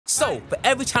So, for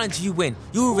every challenge you win,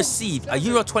 you will receive a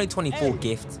Euro 2024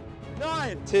 gift.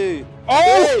 9, 2.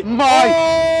 Oh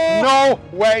my! No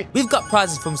way! We've got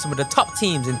prizes from some of the top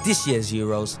teams in this year's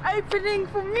Euros. Opening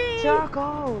for me!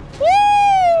 ThiaGoat!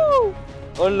 Woo!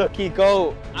 Unlucky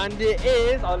goal. And it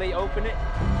is, I'll let you open it.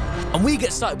 And we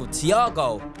get started with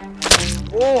ThiaGoat.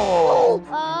 Oh!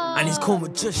 And his corner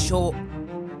just short.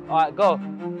 Alright, go.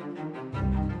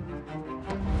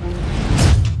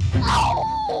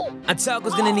 And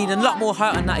ThiaGoat's gonna need a lot more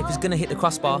height on that if he's gonna hit the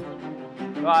crossbar.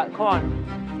 Right, come on.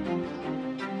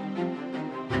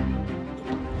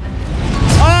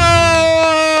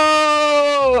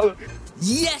 Oh!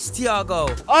 Yes,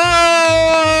 ThiaGoat!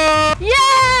 Oh!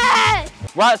 Yes!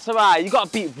 Right, so you gotta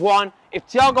beat one. If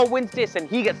ThiaGoat wins this, then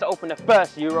he gets to open the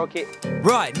first Euro kit.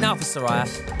 Right, now for Soraya.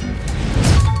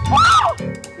 Oh!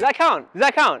 Does that count? Does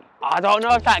that count? I don't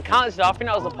know if that counts. I think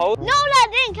that was a post. No, that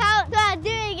didn't count. So I do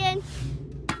it again.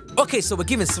 Okay, so we're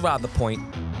giving Soraya the point.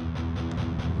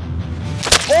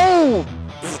 Oh!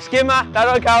 Skimmer, that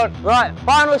don't count. Right,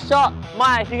 final shot.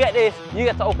 Maya, if you get this, you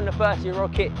get to open the first Euro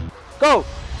kit. Go!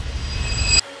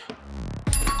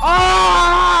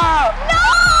 Oh! No!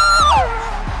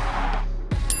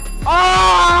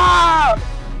 Oh!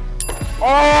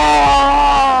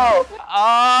 Oh!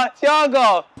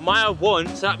 ThiaGoat. Maya won,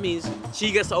 so that means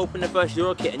she gets to open the first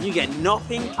Euro kit and you get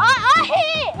nothing. I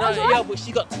hit! No, yeah, but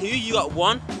she got 2, you got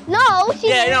 1. No, she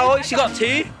Yeah, no, she got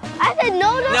 2. I said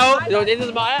no. No, it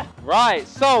doesn't matter. Right,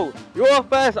 so your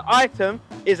first item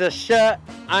is a shirt,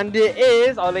 and it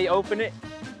is, I'll let you open it.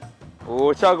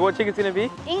 Oh, ThiaGoat, what chicken's gonna be?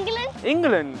 England?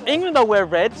 England. England don't wear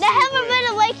reds. They have a red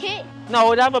away kit.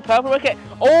 No, they have a purple kit.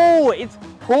 Oh, it's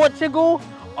Portugal.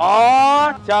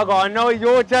 Oh, ThiaGoat, I know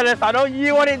you're jealous. I know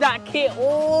you wanted that kit.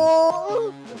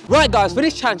 Oh. Right, guys, for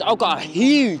this challenge, I've got a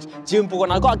huge gym ball,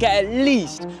 and I've got to get at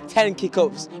least 10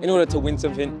 kick-ups in order to win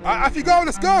something. Off you go,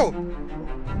 let's go!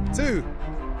 2. 4.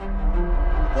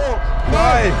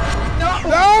 5.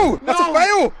 No! That's a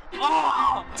fail!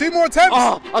 Oh. 2 more attempts!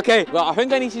 Oh, okay. Well, I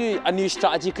think I need to do a new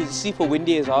strategy because it's super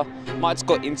windy as well. Might just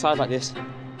go inside like this.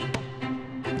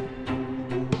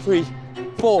 3,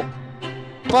 4,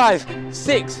 5,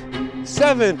 6,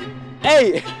 7,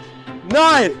 8,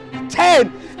 9,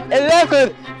 10,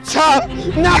 11,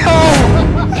 12. No!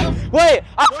 Wait,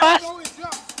 I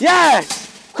passed. Yes!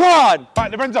 Come on!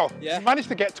 Right, Lorenzo, Yeah? you managed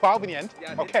to get 12 in the end.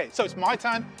 Yeah, I did. Okay, so it's my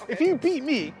turn. Okay. If you beat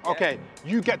me, okay,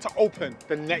 you get to open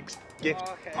the next gift.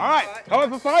 Okay, All right. alright.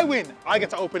 However, if I win, I get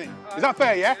to open it. Is that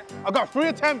fair, yeah? I've got 3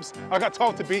 attempts. I got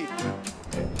 12 to beat.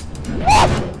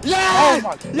 Yes! Oh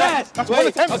my, Yes! That's Wait, one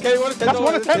attempt. Okay, one attempt. That's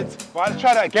one attempt. Right, let's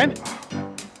try that again.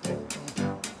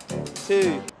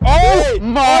 2. Oh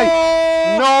my!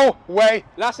 Oh! No way.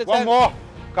 Last One attempt. more.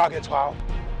 Gotta get 12.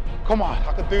 Come on,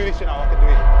 I can do this, you know, I can do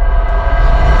it.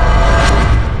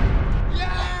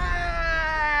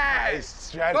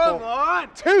 It's dreadful. Come on!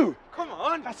 2. Come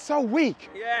on! That's so weak.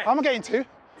 Yeah. How am I getting 2?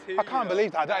 2, I can't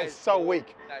believe that. That is so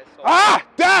weak. That is so Ah,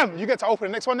 damn! You get to open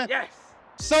the next one then? Yes!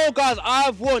 So guys,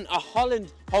 I've won a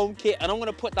Holland home kit and I'm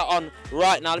gonna put that on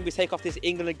right now. Let me take off this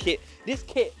England kit. This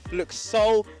kit looks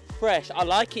so fresh. I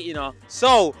like it, you know.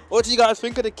 So, what do you guys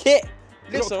think of the kit?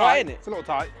 It looks alright, innit? It's a little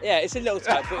tight. Yeah, it's a little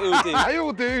tight, but it'll do.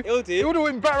 It'll do. It'll do. It'll do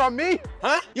it better on me.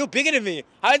 Huh? You're bigger than me.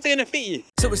 How is it gonna fit you?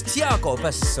 So it's ThiaGoat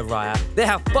versus Soraya. They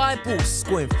have 5 balls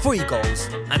scoring 3 goals.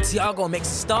 And ThiaGoat makes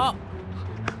a start.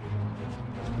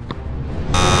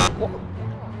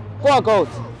 Go on, Goat.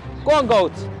 Go on,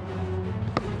 Goat.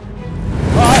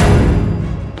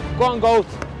 Alright. Go on, Goat.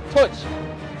 Touch.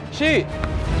 Shoot.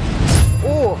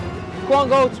 Oh. Go on,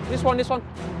 Goat. This one, this one.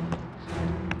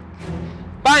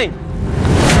 Bang.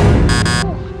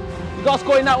 You got to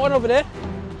score in that one over there.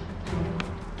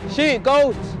 Shoot,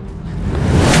 Goat.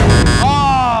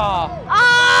 Ah.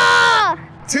 Ah!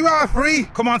 2 out of 3.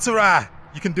 Come on, Sarah.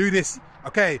 You can do this.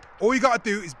 Okay, all you got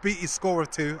to do is beat his score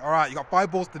of 2. All right, you got 5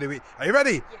 balls to do it. Are you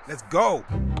ready? Yes. Let's go.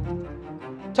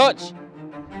 Touch.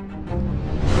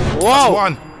 That's Whoa.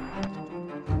 1.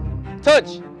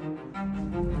 Touch.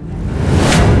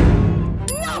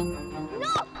 No!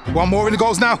 1 more in the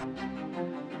goals now.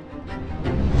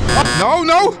 No,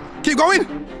 no. Keep going.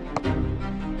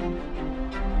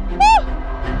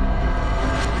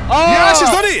 Oh. Yeah, she's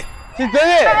done it. She's done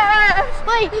it.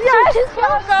 Wait,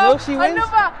 No, she wins.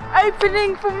 Another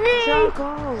opening for me.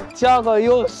 ThiaGoat,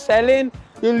 you're selling.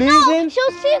 You're losing. No, she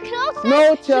was too close.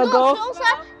 No, She got ThiaGoat. closer.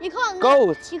 You can't.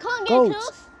 Goat. You can't get Goat.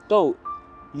 close. Goat.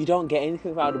 You don't get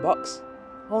anything out of the box.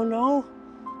 Oh no.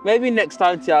 Maybe next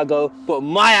time, ThiaGoat. But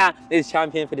Maya is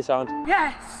champion for this round.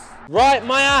 Yes. Right,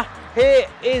 Maya. Here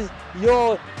is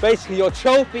basically your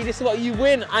trophy. This is what you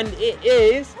win, and it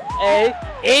is a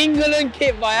England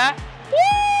kit, Maya.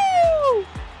 Woo!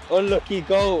 Unlucky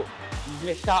goat. You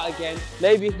missed out again.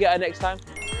 Maybe you can get her next time.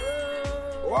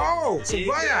 Whoa,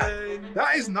 Soraya.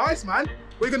 That is nice, man.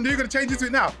 What are you gonna do? You're gonna change into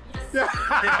it now? Yeah.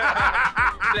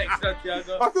 Next time,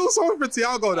 ThiaGoat. I feel sorry for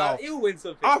ThiaGoat now. He'll win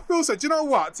something. I feel so. Do you know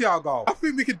what, ThiaGoat? I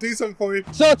think we could do something for him.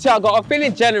 So, ThiaGoat, I'm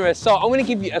feeling generous, so I'm gonna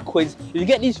give you a quiz. If you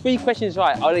get these 3 questions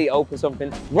right, I'll let you open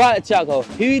something. Right, ThiaGoat,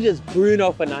 who does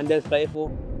Bruno Fernandes play for?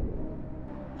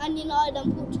 Man United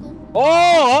and Portugal.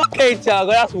 Oh, okay,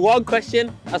 ThiaGoat, that's one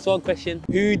question. That's one question.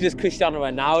 Who does Cristiano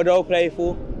Ronaldo play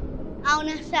for? Al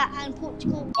Nassr and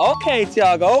Portugal. Okay,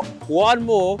 ThiaGoat, one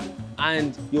more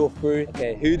and you're through.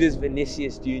 Okay, who does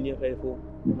Vinicius Jr. play for?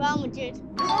 Real Madrid.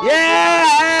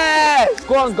 Yeah!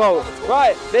 Go on, Goat.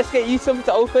 Right, let's get you something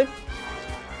to open.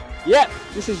 Yep,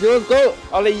 this is yours, Goat.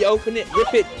 I'll let you open it.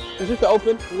 Rip it. Just rip it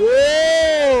open.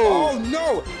 Whoa! Oh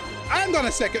no! Hang on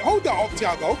a second. Hold that up,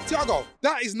 ThiaGoat. ThiaGoat,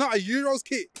 that is not a Euros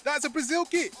kit. That's a Brazil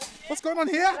kit. What's going on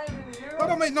here? That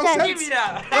don't make no sense. Give me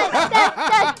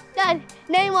that. Dad,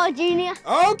 Neymar Jr.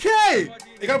 Okay.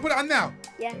 You gonna put it on now?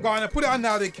 Yeah. Go on, put it on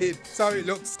now then, kid. So it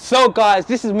looks. So guys,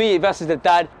 this is me versus the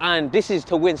dad, and this is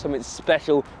to win something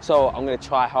special. So I'm gonna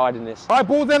try hard in this. All right,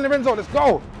 ball's in, Lorenzo. Let's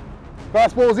go.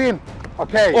 First ball's in.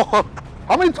 Okay. Oh.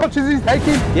 How many touches is he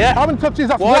taking? Yeah. How many touches?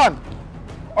 That's One.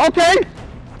 Okay.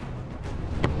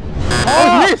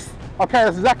 Oh, missed. Okay,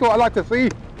 that's exactly what I like to see.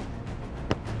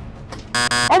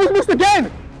 Oh, he's missed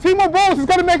again. 2 more balls. He's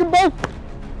got to make them both.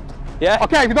 Yeah.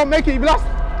 Okay, if you don't make it, you've lost.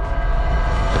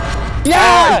 Yeah.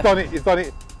 Oh, he's done it. He's done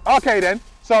it. Okay then.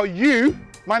 So you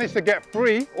managed to get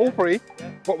 3, all 3,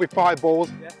 but with 5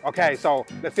 balls. Yeah. Okay, so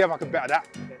let's see if I can better that.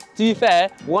 To be fair,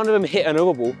 one of them hit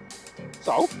another ball.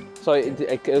 So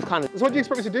it was kind of. so what do you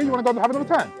expect me to do? You want to go and have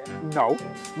another turn? Yeah. No.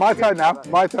 My turn now.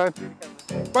 My turn.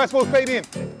 First ball's played in.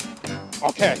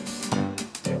 Okay.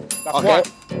 That's okay. one.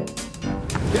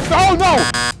 Oh no!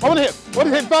 I want to hit. What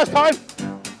did hit first time?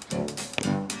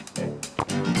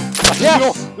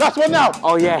 Yes! Last one now.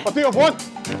 Oh yeah. I'll do it with 1.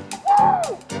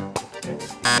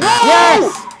 No! Yes!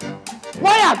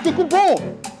 Maya, good ball.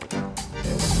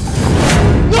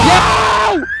 No!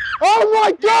 Yes! Oh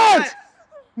my God! Yes!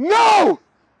 No!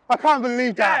 I can't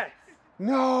believe that. Yes!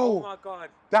 No! Oh my God.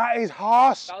 That is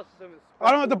harsh. That was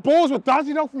I don't know, the balls were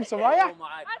dazzy though from Soraya. Oh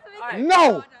my.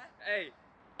 No!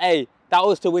 Hey, that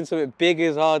was to win something big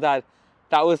as well, Dad.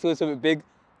 That was to win something big.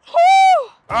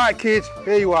 All right, kids,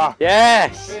 here you are.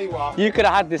 Yes. Here you are. You could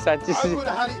have had this, Dad. Just, I could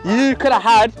have had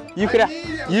it. you could have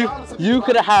had. You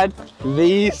could have had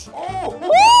these.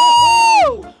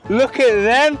 Oh. Look at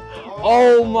them.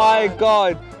 Oh my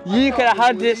God. You could have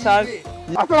had this, Dad.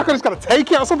 I feel like I just gotta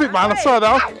take it or something, man. I saw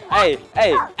that.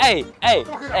 Hey.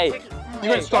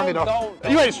 You ain't strong enough.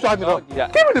 You ain't strong enough.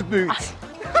 Give me the boots.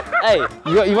 Hey,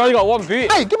 you've only got 1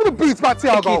 boot. Hey, give me the boots back,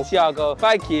 ThiaGoat. Thank you, ThiaGoat.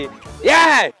 Thank you.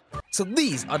 Yeah! So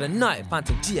these are the Nike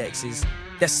Phantom GXs.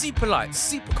 They're super light,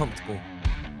 super comfortable.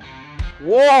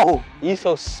 Whoa, you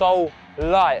feel so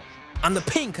light. And the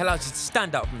pink allows you to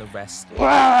stand out from the rest.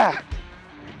 Ah.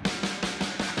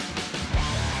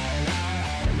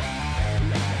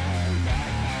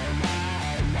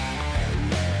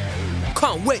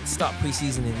 Can't wait to start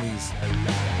pre-season in these.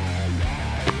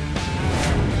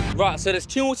 Right, so there's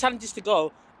 2 more challenges to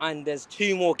go, and there's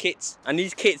 2 more kits. And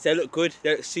these kits, they look good.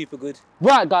 They look super good.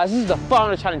 Right, guys, this is the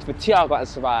final challenge for ThiaGoat and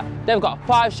Soraya. They've got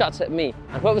 5 shots at me,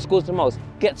 and whoever scores the most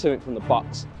gets something from the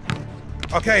box.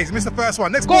 Okay, he's missed the first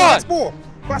one. Next Go ball, on. next ball.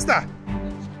 Faster.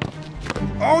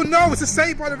 Oh no, it's a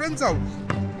save by Lorenzo.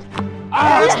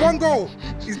 Oh, it's 1 goal.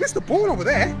 He's missed the ball over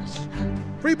there.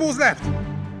 3 balls left.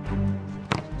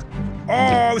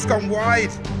 Oh, it's gone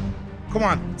wide. Come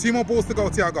on, 2 more balls to go,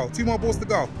 ThiaGoat. 2 more balls to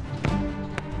go.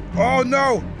 Oh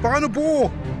no, final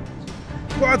ball.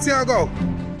 Go on, ThiaGoat.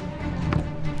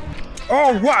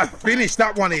 Oh, what a finish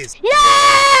that one is.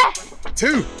 Yeah!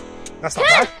 2. That's not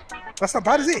bad. That's not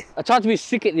bad, is it? I tried to be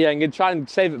sick at the end and try and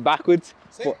save it backwards.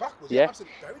 Save it backwards? Yeah.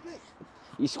 Absolutely buried it.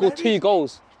 You scored 2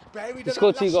 goals. Buried You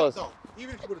scored 2 goals.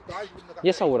 Even if you would have died, you wouldn't have got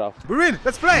Yes, I would have. We're in,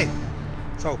 let's play.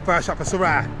 So, first shot for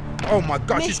Soraya. Oh my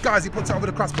gosh, this guy's, he puts it over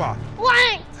the crossbar.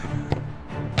 What?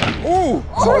 Oh,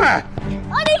 Soraya.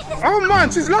 Oh man,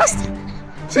 she's lost.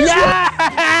 She's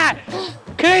Yeah!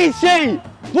 Clean sheet!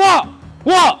 What?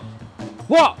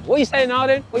 What are you saying now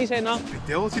then? What are you saying now? Big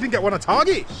deal, she didn't get one on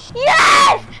target.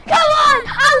 Yes! Come on!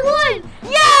 I won!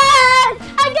 Yes!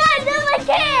 I got another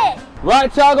kit!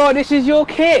 Right, ThiaGoat, this is your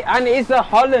kit, and it's the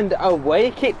Holland away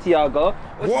kit, ThiaGoat.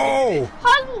 Whoa!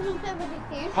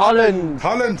 Holland.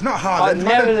 Holland, not Holland.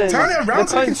 Netherlands. Turn it around The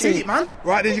so you can country. see it, man.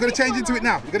 Right, then you're going to change into it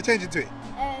now. You're going to change into it.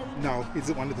 No, he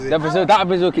doesn't want to do That it.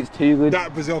 Brazil kit's too good.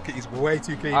 That Brazil kit is way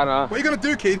too clean. I know. What are you going to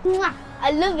do, kid?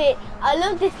 I love it. I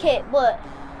love this kit, but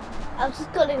I'm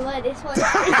just gonna wear this one.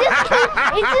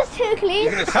 It's just too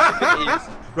clean.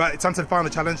 Right, it's time to the final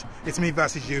challenge. It's me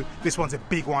versus you. This one's a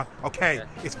big one. Okay,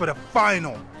 it's for the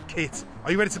final, Kid.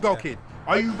 Are you ready to go, Kid?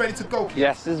 Are you ready to go, Kid?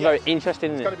 Yes, this is very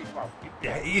interesting, isn't It's it? gonna be fun.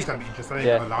 Yeah, it is gonna be interesting. I ain't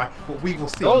Yeah. gonna lie, but we will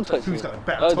see Don't touch who's me. got the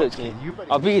better Don't touch, touch me. Kid. You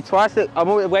better- I beat you twice. I'm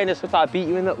always wearing this so I beat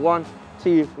you in that 1,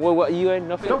 2. What are you in?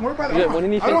 Nothing. Don't worry about You it. don't win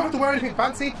anything. I don't have to wear anything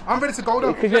fancy. I'm ready to go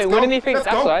though. Because you don't win anything, Let's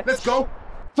that's go. right. Let's go.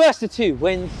 First to 2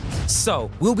 wins. So,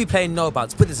 we'll be playing no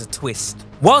bounce, but there's a twist.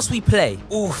 Whilst we play,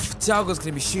 oof, ThiaGoat's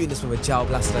gonna be shooting us with a gel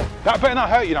blaster. That better not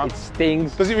hurt you now. It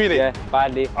stings. Does it really? Yeah,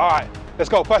 badly. All right, let's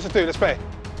go. First to 2, let's play.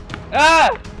 Ah!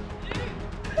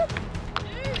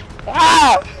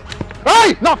 Ah!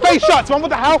 Hey, not face shots, man. What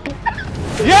the hell?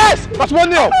 Yes, that's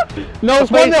 1-0. No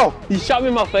That's face. 1-0. You shot me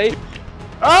in my face.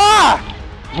 Ah!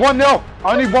 1-0.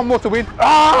 I need one more to win.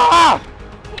 Ah!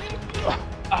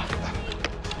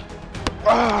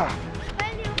 Ah!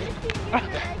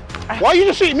 Why are you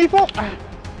just shooting me for?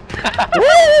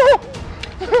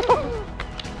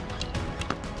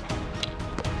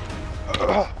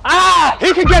 Ah!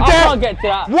 He can get I there. can't get to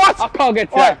that. What? I can't get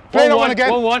to All right, that. play that 1-1, one again.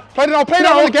 1-1. Play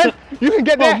that one again. You can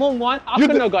get there. 1-1. I You-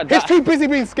 couldn't have got He's that. too busy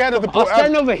being scared of the I ball. was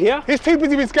standing over here. He's too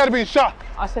busy being scared of being shot.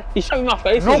 I said, he shot me in my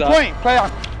face. No was that? point. Play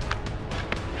on.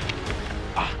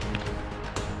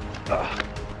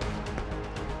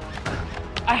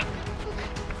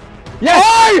 Yes!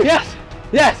 Hey! Yes!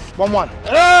 Yes! 1-1.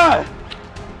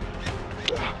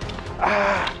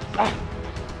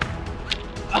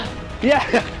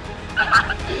 Yeah!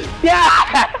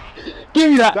 Yeah!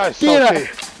 Give me that! That is give me so that!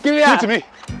 cheap. Give me Give that! it to me.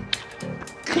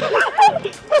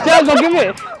 Thiago, give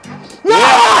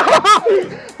it!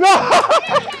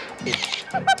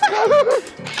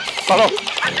 Hello.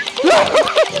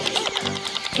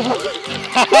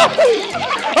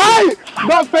 Hey!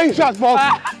 Not face shots,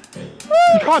 Bob.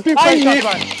 You can't do face shots,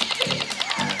 man.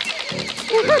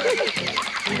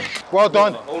 Well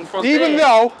done. Even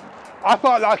though I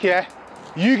felt like, yeah,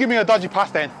 you give me a dodgy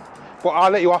pass then, but I'll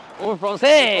let you off. I'm from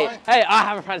Hey, I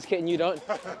have a France kit and you don't.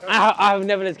 I have a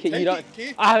Netherlands kit, you don't.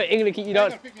 I have an England kit, you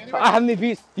don't. I have my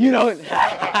boots, you don't.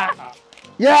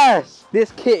 Yes!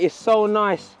 This kit is so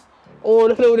nice. Oh,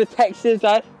 look at all the textures,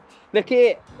 lad. Look at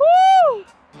it. Woo!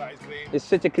 That is clean. It's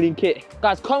such a clean kit.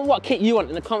 Guys, comment what kit you want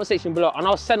in the comment section below and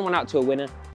I'll send one out to a winner.